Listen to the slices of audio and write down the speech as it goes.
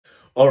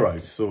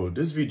Alright, so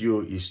this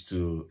video is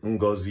to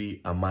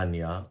Ngozi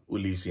Amania, who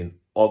lives in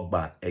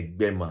Ogba,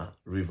 Egbema,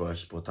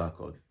 Rivers, Port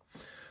Harcourt.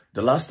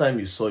 The last time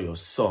you saw your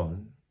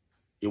son,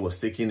 it was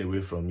taken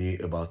away from you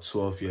about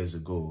 12 years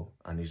ago,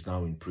 and he's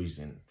now in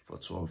prison for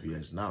 12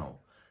 years now,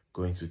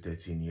 going to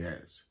 13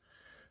 years.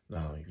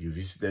 Now, you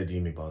visited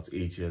him about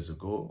 8 years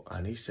ago,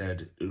 and he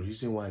said the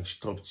reason why he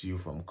stopped you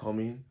from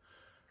coming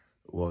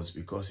was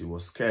because he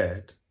was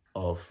scared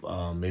of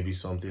maybe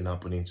something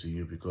happening to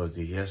you, because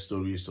they hear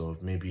stories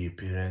of maybe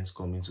parents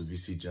coming to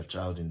visit their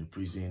child in the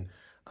prison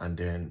and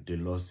then they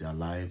lost their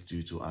life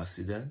due to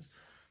accidents.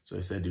 So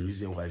he said the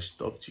reason why he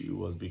stopped you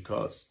was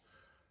because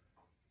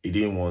he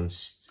didn't want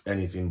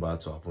anything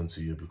bad to happen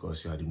to you,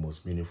 because you are the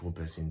most meaningful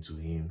person to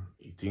him.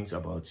 He thinks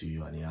about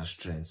you and he has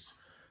strength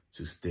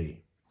to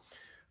stay.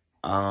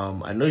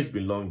 I know it's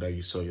been long that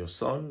you saw your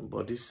son,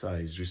 but these are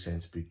his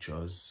recent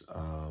pictures.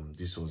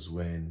 This was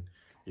when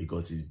he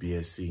got his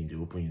BSc in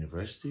the Open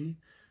University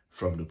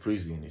from the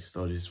prison. He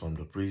studies from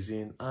the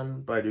prison,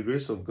 and by the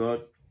grace of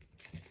God,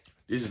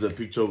 this is a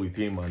picture with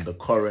him and the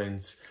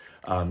current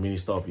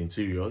Minister of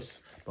Interiors,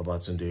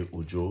 Babatunde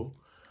Ojo.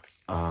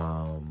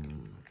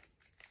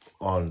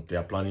 They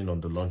are planning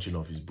on the launching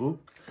of his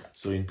book.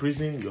 So in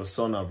prison, your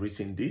son have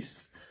written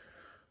this.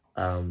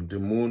 The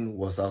moon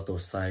was out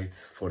of sight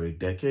for a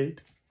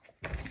decade.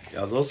 He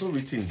has also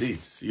written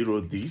this. He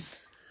wrote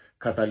this,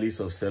 Catalyst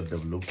of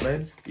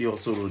Self-Development. He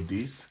also wrote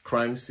this,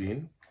 Crime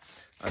Scene.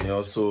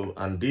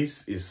 And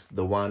this is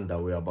the one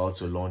that we're about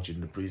to launch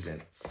in the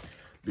prison.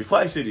 Before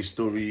I say the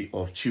story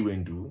of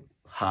Chiwendu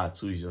Hart,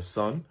 who is your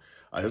son,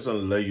 I just want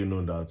to let you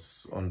know that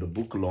on the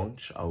book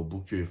launch, I will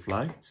book you a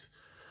flight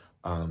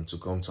to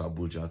come to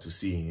Abuja to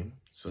see him,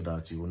 so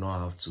that you will not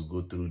have to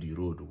go through the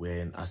road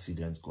when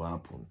accidents go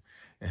happen.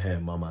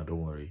 Mama,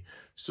 don't worry.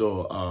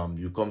 So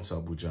you come to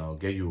Abuja, I'll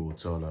get you a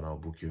hotel and I'll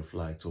book you a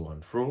flight to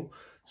and fro.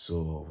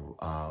 So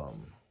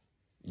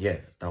yeah,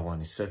 that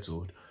one is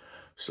settled.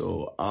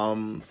 So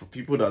for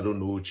people that don't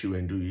know who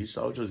Chiwendu is,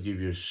 I'll just give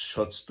you a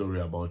short story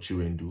about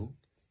Chiwendu.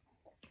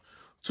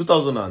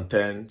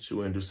 2010,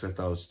 Chiwendu set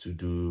out to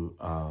do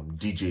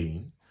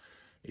DJing.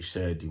 He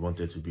said he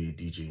wanted to be a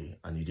DJ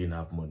and he didn't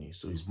have money.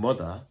 So his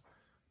mother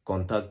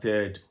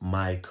contacted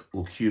Mike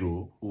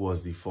Okiro, who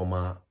was the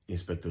former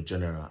Inspector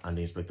General and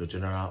the Inspector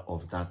General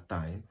of that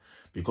time,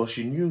 because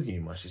she knew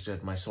him, and she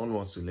said, my son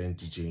wants to learn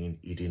DJing,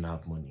 he didn't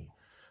have money.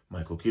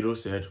 Mike Okiro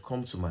said,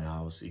 come to my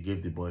house. He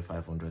gave the boy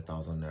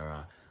 500,000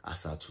 naira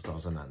as at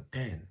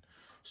 2010,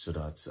 so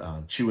that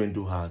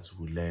Chiwendu Hart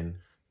would learn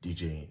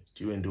DJing.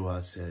 Chiwendu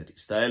Hart said he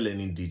started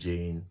learning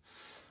DJing,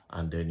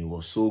 and then he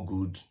was so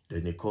good,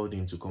 then they called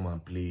him to come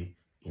and play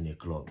in a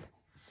club.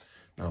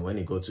 Now, when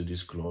he got to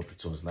this club,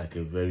 it was like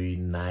a very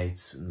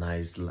nice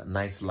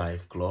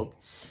nightlife club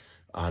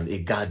and a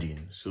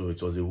garden. So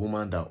it was a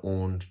woman that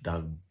owned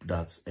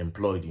that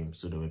employed him.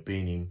 So they were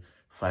paying him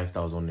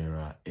 5,000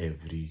 naira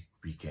every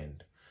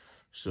weekend.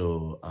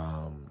 So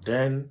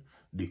then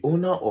the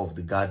owner of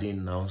the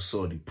garden now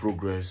saw the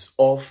progress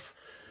of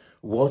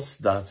what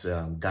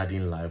that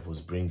garden life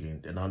was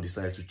bringing. They now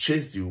decided to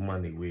chase the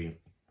woman away.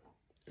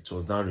 It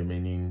was now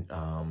remaining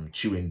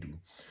Chiwendu.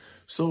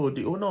 So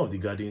the owner of the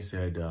garden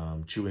said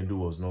Chiwendu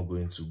was not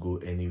going to go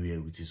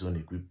anywhere with his own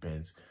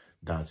equipment,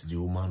 that the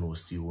woman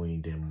was still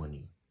owing them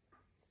money.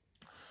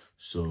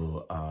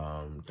 So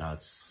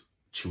that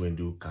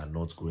Chiwendu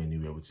cannot go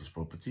anywhere with his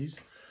properties.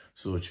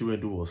 So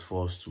Chiwendu was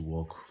forced to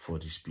work for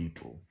these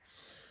people.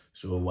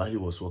 So while he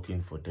was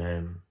working for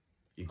them,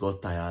 he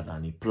got tired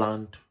and he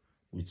planned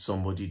with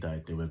somebody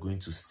that they were going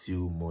to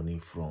steal money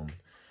from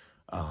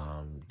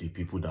the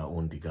people that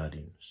owned the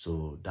garden.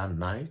 So that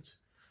night,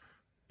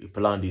 he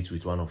planned it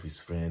with one of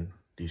his friends.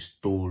 They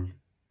stole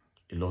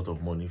a lot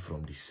of money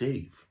from the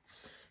safe.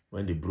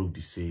 When they broke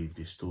the safe,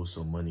 they stole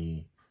some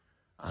money,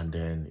 and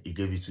then he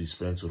gave it to his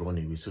friend to run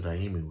away, so that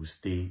he will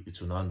stay. It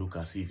will not look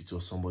as if it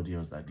was somebody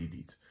else that did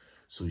it.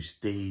 So he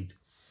stayed.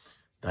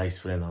 That his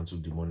friend and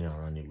took the money and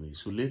ran away.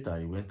 So later,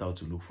 he went out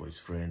to look for his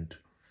friend.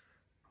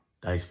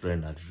 That his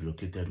friend had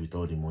relocated with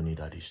all the money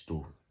that he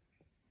stole.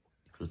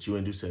 So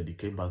Chiwendu said he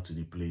came back to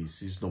the place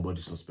since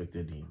nobody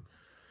suspected him.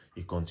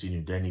 He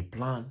continued. Then he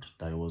planned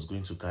that he was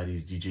going to carry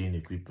his DJing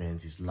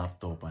equipment, his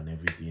laptop and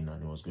everything,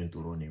 and he was going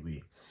to run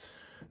away.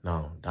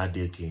 Now, that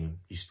day came.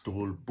 He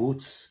stole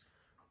both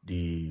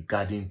the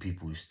garden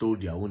people. He stole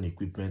their own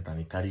equipment and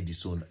he carried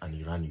his own and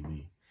he ran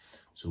away.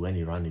 So when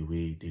he ran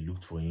away, they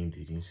looked for him.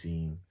 They didn't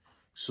see him.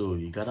 So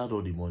he gathered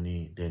all the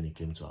money. Then he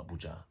came to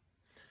Abuja.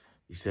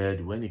 He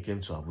said when he came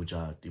to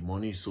Abuja, the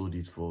money he sold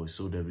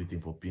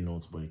everything for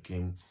peanuts, but he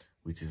came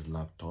with his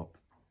laptop.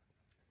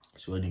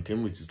 So when he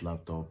came with his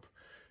laptop,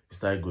 he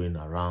started going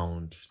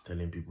around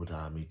telling people that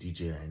I'm a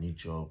DJ, I need a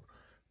job,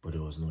 but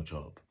there was no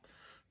job.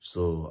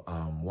 So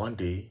one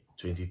day,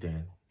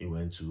 2010, he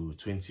went to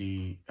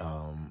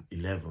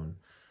 2011,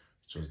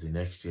 which was the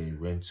next year, he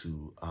went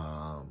to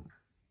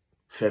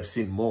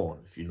Pepsi Mall.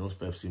 If you know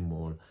Pepsi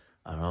Mall,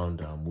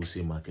 around Muse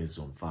Market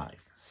Zone 5.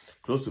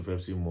 Close to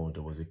Pepsi Mall,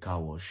 there was a car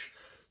wash.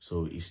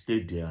 So he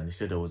stayed there and he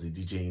said there was a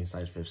DJ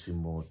inside Pepsi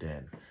Mall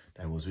then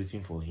that was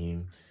waiting for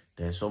him.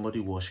 Then somebody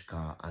washed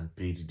car and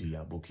paid the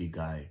Aboki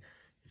guy,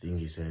 I think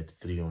he said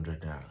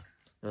 300 naira.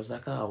 I was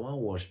like, I want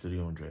wash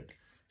 300.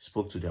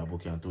 Spoke to the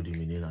Aboki and told him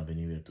he didn't have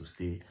anywhere to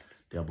stay.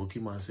 The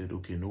Aboki man said,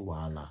 okay, no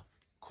wahala,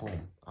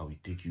 come, I will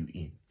take you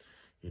in.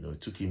 You know,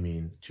 it took him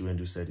in.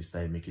 Chiwendu said he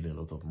started making a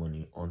lot of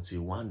money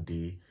until one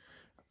day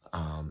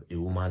a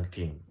woman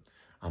came.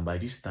 And by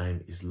this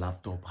time, his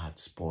laptop had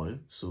spoiled.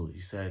 So he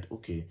said,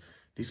 okay,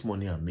 this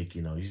money I'm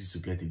making, I'll use it to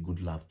get a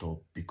good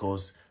laptop,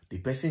 because the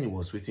person he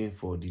was waiting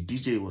for, the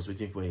DJ he was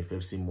waiting for in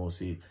Pepsi Mall,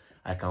 said,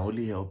 I can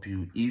only help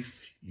you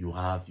if you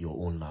have your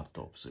own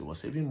laptop. So he was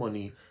saving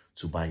money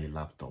to buy a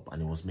laptop,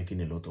 and he was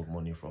making a lot of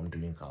money from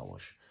doing car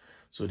wash.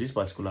 So this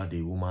particular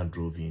day, woman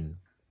drove in,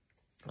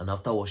 and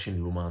after washing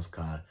the woman's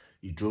car,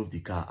 he drove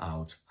the car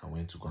out and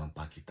went to go and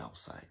park it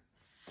outside.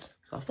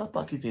 So after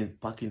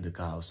parking the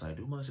car outside,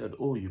 the woman said,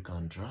 oh, you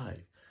can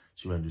drive.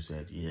 Chiwendu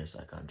said, yes,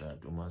 I can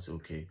drive. The woman said,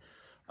 okay,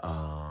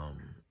 I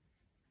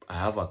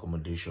have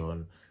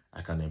accommodation.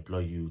 I can employ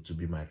you to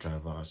be my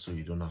driver so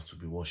you don't have to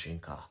be washing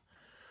car.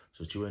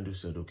 So Chiwendu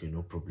said, okay,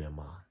 no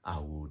problem. I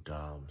would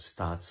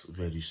start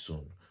very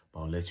soon, but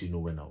I'll let you know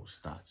when I will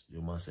start. The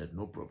woman said,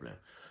 no problem.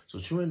 So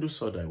Chiwendu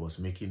saw that he was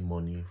making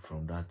money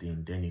from that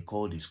thing. Then he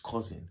called his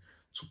cousin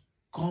to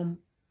come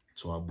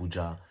to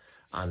Abuja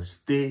and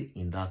stay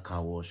in that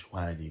car wash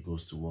while he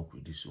goes to work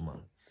with this woman.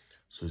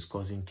 So his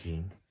cousin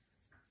came.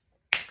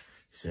 He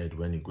said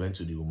when he went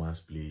to the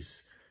woman's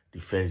place, the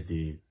first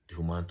day, the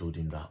woman told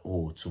him that,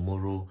 oh,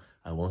 tomorrow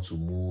I want to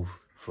move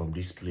from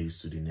this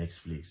place to the next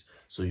place.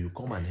 So you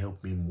come and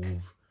help me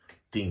move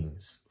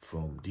things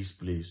from this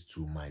place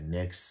to my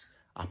next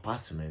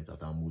apartment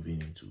that I'm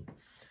moving into.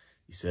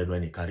 He said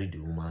when he carried the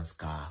woman's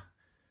car,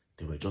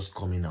 they were just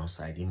coming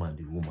outside, him and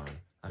the woman.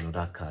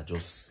 Another car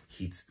just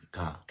hit the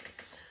car.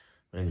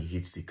 When he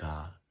hit the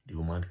car, the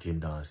woman came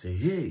down and said,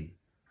 hey,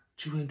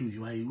 Chiwendu,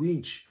 you are a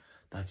witch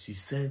that she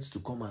sent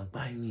to come and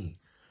buy me.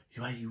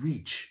 You are a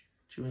witch.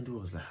 Chiwendu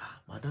was like,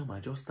 madam,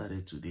 I just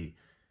started today.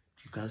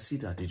 You can see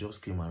that they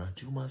just came around.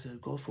 The woman said,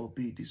 God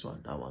forbid, this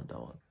one, that one, that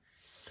one.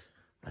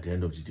 At the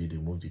end of the day,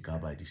 they moved the car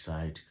by the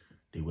side.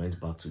 They went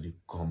back to the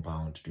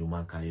compound. The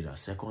woman carried a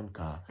second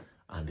car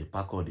and they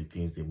packed all the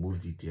things. They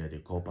moved it there. They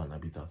called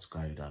Panabita to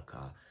carry that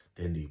car.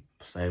 Then they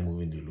started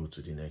moving the load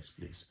to the next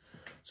place.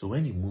 So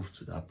when he moved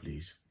to that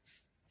place,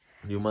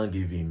 the woman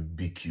gave him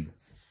BQ.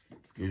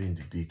 Gave him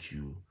the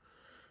BQ.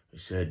 He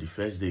said the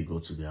first day he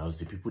got to the house,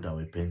 the people that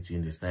were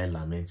painting, they started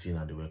lamenting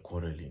and they were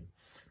quarreling.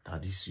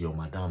 That this your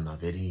madam, a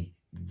very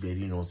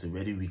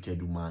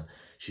wicked woman.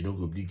 She don't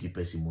go give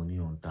person money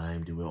on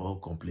time. They were all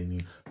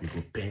complaining. We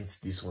go paint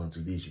this one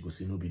today. She go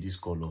say no be this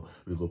color.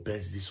 We go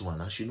paint this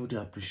one. And she know they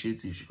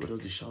appreciate it. She go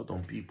just shout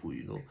on people,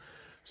 you know.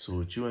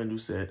 So Chiwendu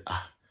said,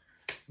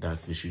 that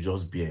they should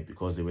just bear,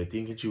 because they were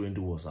thinking Chiwendu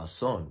was her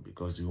son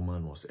because the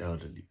woman was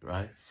elderly,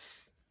 right?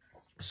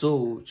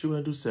 So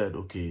Chiwendu said,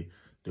 okay,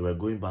 they were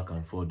going back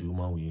and forth. The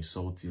woman will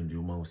insult him. The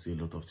woman will say a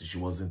lot of things. She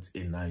wasn't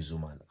a nice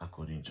woman,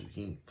 according to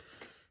him.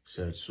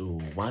 Said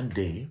so one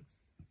day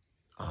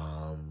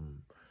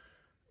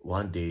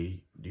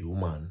the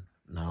woman,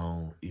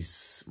 now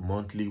is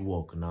monthly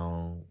work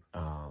now,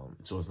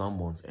 it was now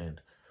month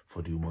end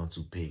for the woman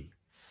to pay.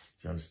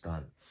 You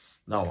understand?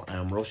 Now I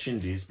am rushing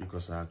this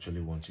because I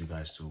actually want you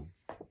guys to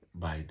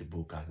buy the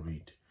book and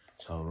read,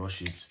 so I'll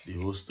rush it. The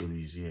whole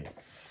story is here.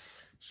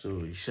 So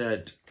he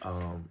said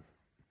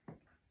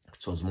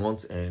it was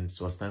month end,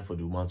 so it was time for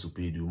the woman to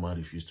pay. The woman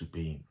refused to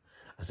pay him.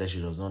 I said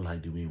she does not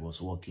like the way he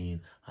was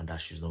working and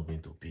that she's not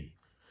going to pay.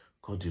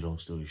 Cut the long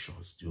story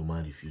short, the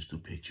woman refused to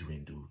pay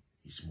Chiwendu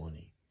his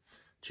money.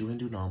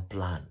 Chiwendu now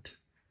planned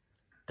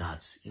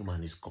that him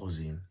and his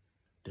cousin,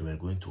 they were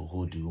going to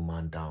hold the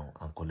woman down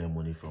and collect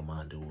money from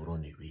her and they will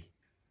run away.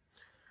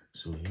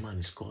 So him and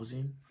his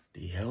cousin,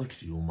 they held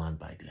the woman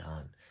by the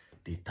hand.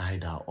 They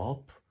tied her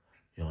up,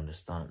 you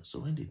understand? So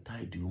when they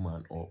tied the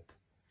woman up,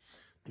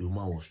 the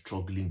woman was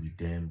struggling with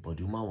them, but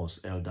the woman was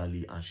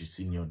elderly and she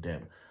seniored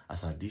them.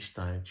 As at this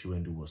time,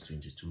 Chiwendu was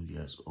 22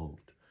 years old.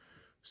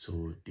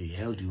 So they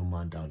held the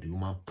woman down. The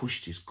woman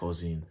pushed his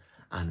cousin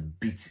and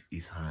beat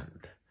his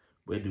hand.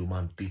 When the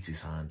woman beat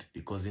his hand,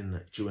 the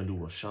cousin, Chiwendu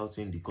was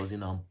shouting. The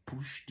cousin now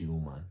pushed the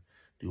woman.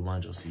 The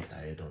woman just hit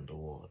her head on the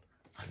wall,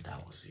 and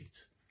that was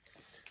it.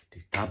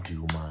 They tapped the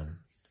woman.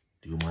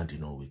 The woman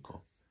did not wake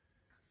up.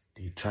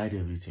 They tried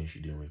everything. She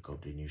didn't wake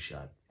up. They knew she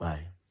had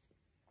died.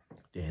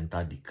 They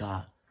entered the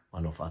car,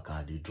 one of her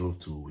car. They drove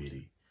to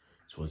Owerri.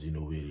 It was in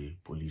Owerri.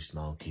 Police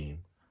now came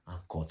and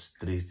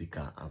traced the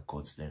car and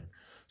caught them.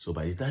 So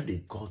by the time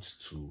they got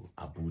to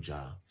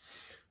Abuja,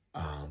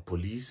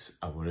 police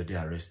have already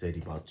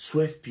arrested about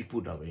 12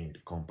 people that were in the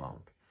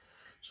compound.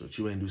 So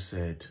Chiwendu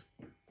said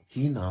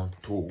he now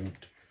told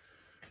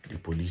the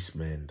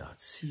policemen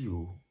that, see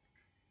you,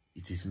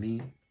 it is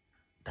me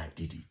that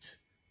did it.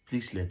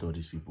 Please let all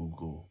these people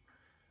go.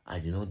 I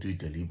did not do it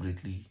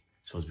deliberately.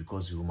 It was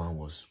because the woman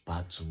was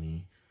bad to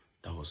me.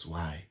 That was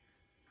why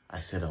I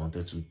said I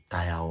wanted to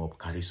tie her up,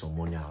 carry some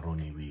money and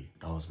run away.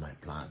 That was my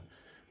plan.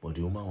 But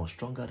the woman was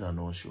stronger than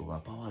us. She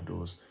overpowered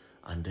us.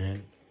 And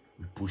then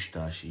we pushed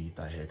her. She hit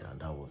her head and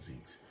that was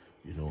it.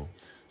 you know.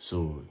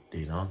 So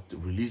they now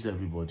released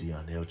everybody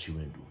and held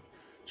Chiwendu.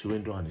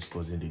 Chiwendu and his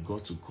cousin, they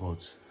got to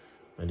court.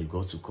 When they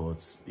got to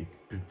court,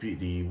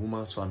 the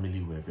woman's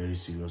family were very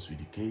serious with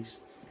the case.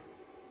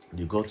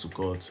 They got to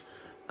court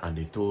and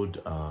they told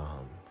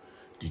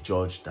the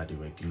judge that they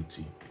were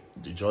guilty.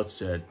 The judge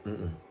said,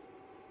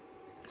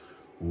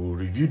 we'll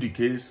review the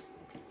case,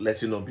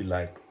 let it not be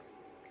like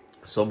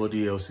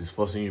somebody else is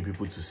forcing you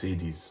people to say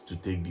this, to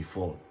take the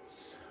fall.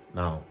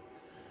 Now,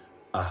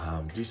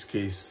 this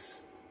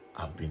case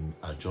have been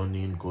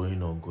adjourning,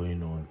 going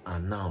on,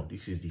 and now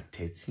this is the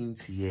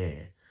 13th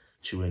year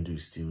Chiwendu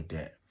is still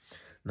there.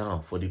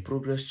 Now, for the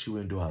progress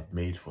Chiwendu have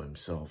made for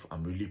himself,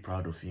 I'm really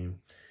proud of him.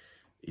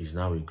 He's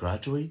now a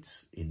graduate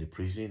in the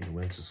prison. He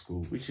went to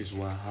school, which is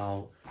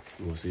how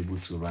he was able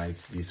to write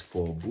these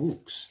 4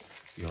 books.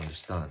 You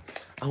understand?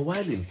 And while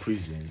in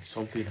prison,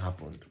 something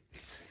happened.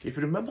 If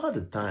you remember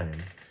the time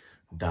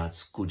that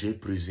Kuje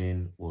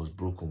prison was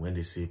broken, when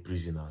they say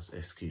prisoners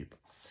escape,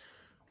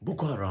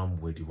 Boko Haram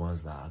were the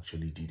ones that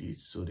actually did it.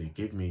 So they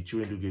gave me,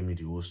 Chiwendu gave me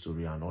the whole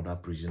story, and other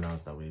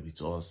prisoners that were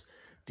with us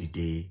the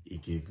day he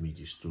gave me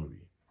the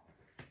story.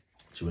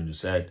 Chiwendu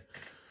said,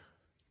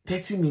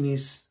 30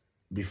 minutes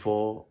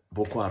before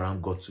Boko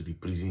Haram got to the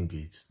prison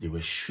gates, they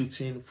were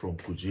shooting from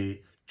Kuje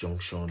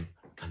Junction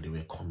and they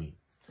were coming.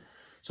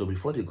 So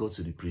before they got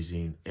to the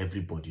prison,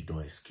 everybody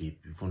don't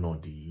escape. Even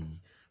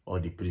all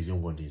the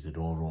prison wardens, they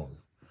don't run.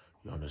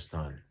 You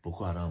understand?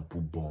 Boko Haram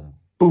put bomb,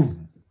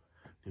 boom!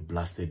 They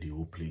blasted the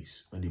whole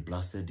place. When they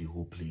blasted the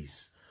whole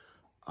place,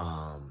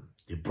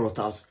 they brought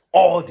out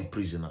all the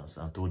prisoners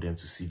and told them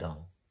to sit down.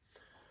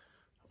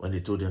 When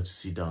they told them to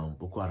sit down,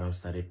 Boko Haram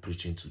started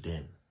preaching to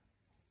them.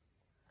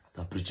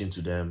 After preaching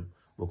to them,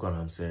 Boko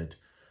Haram said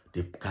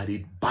they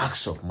carried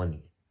bags of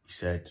money. He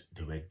said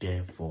they were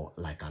there for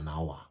like an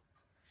hour.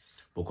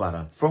 Boko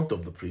Haram, in front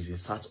of the prison,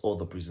 sat all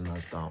the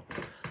prisoners down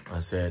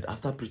and said,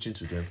 after preaching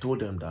to them, told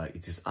them that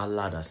it is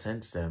Allah that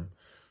sent them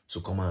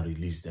to come and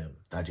release them,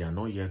 that they are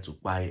not here to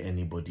buy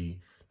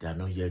anybody, they are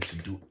not here to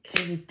do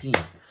anything,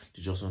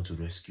 they just want to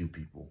rescue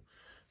people.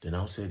 They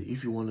now said,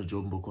 if you want to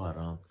join Boko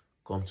Haram,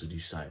 come to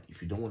this side.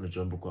 If you don't want to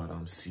join Boko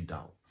Haram, sit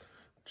down.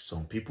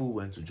 Some people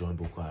went to join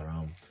Boko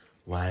Haram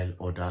while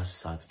others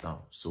sat down.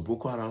 So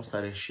Boko Haram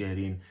started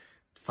sharing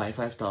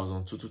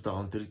 5,000,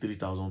 2,000,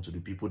 3,000 to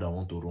the people that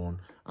want to run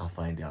and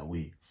find their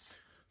way.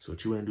 So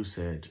Chiwendu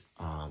said,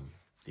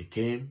 they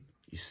came,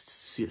 he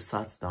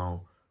sat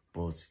down,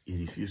 but he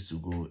refused to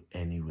go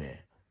anywhere.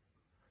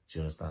 Do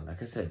you understand?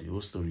 Like I said, the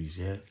whole story is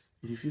here.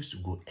 He refused to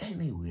go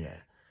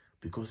anywhere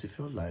because he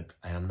felt like,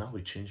 I am now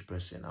a changed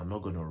person. I'm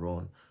not going to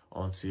run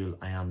until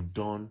I am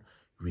done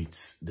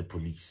with the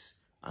police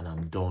and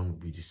I'm done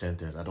with the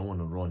sentence. I don't want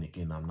to run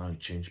again. I'm now a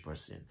changed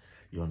person.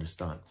 You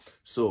understand?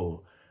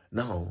 So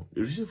now,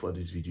 the reason for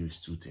this video is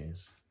 2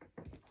 things.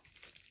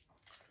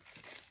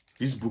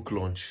 This book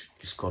launch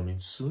is coming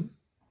soon.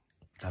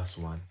 That's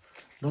 1.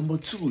 Number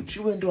 2,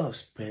 Chiwendu have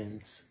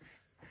spent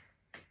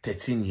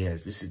 13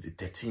 years. This is the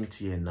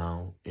 13th year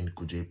now in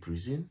Kuje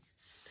prison.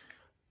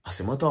 As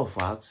a matter of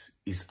fact,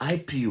 his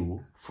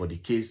IPO for the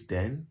case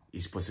then,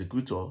 his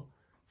prosecutor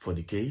for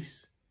the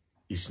case,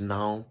 is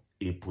now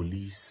a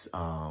police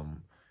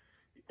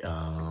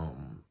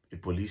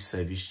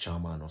service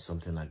chairman or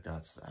something like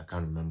that. I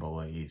can't remember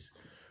what it is.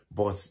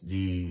 But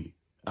the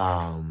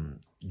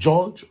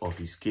judge of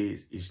his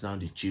case is now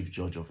the chief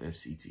judge of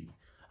FCT,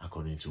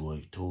 according to what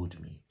he told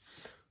me.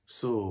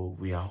 So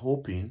we are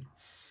hoping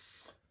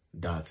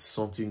that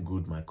something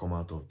good might come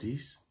out of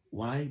this.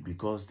 Why?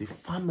 Because the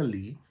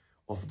family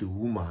of the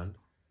woman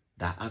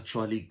that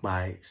actually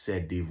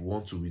said they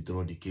want to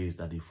withdraw the case,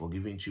 that they've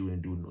forgiven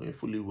Chiwendu, knowing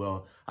fully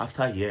well,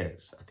 after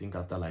years, I think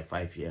after like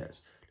 5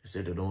 years, they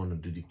said they don't want to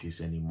do the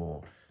case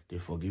anymore.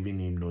 They've forgiven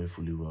him, knowing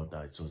fully well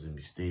that it was a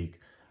mistake,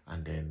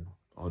 and then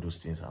all those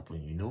things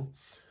happen, you know.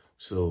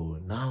 So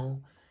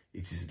now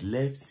it is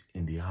left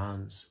in the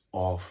hands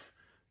of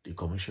the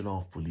Commissioner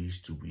of Police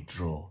to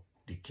withdraw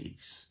the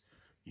case.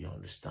 You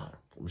understand?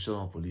 Commissioner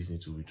of Police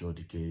need to withdraw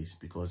the case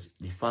because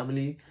the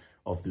family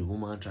of the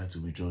woman tried to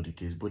withdraw the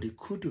case, but they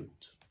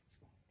couldn't.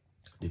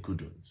 They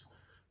couldn't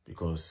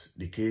because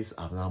the case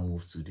have now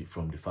moved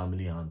from the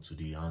family hand to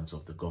the hands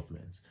of the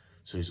government.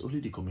 So it's only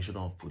the Commissioner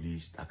of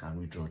Police that can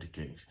withdraw the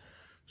case.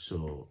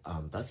 So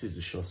that is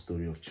the short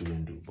story of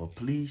Chiwendu. But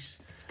please,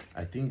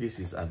 I think this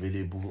is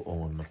available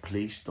on the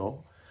Play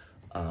Store.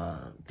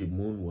 The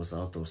moon was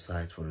out of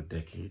sight for a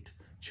decade.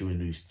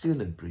 Chiwendu is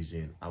still in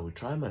prison. I will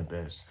try my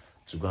best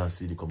to go and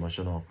see the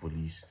Commissioner of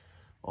Police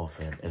of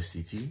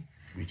FCT,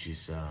 which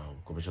is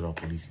Commissioner of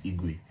Police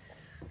Igwe.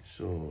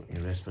 So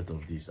in respect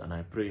of this, and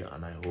I pray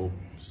and I hope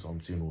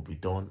something will be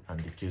done and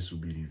the case will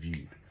be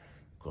reviewed,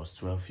 because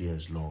 12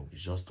 years long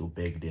is just to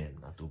beg them,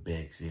 not to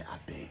beg, say, I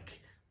beg,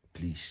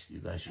 please, you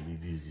guys should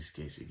review this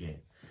case again.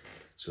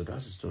 So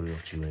that's the story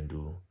of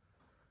Chiwendu.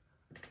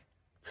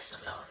 Peace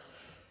and love.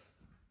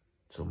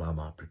 So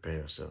mama, prepare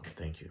yourself.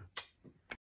 Thank you.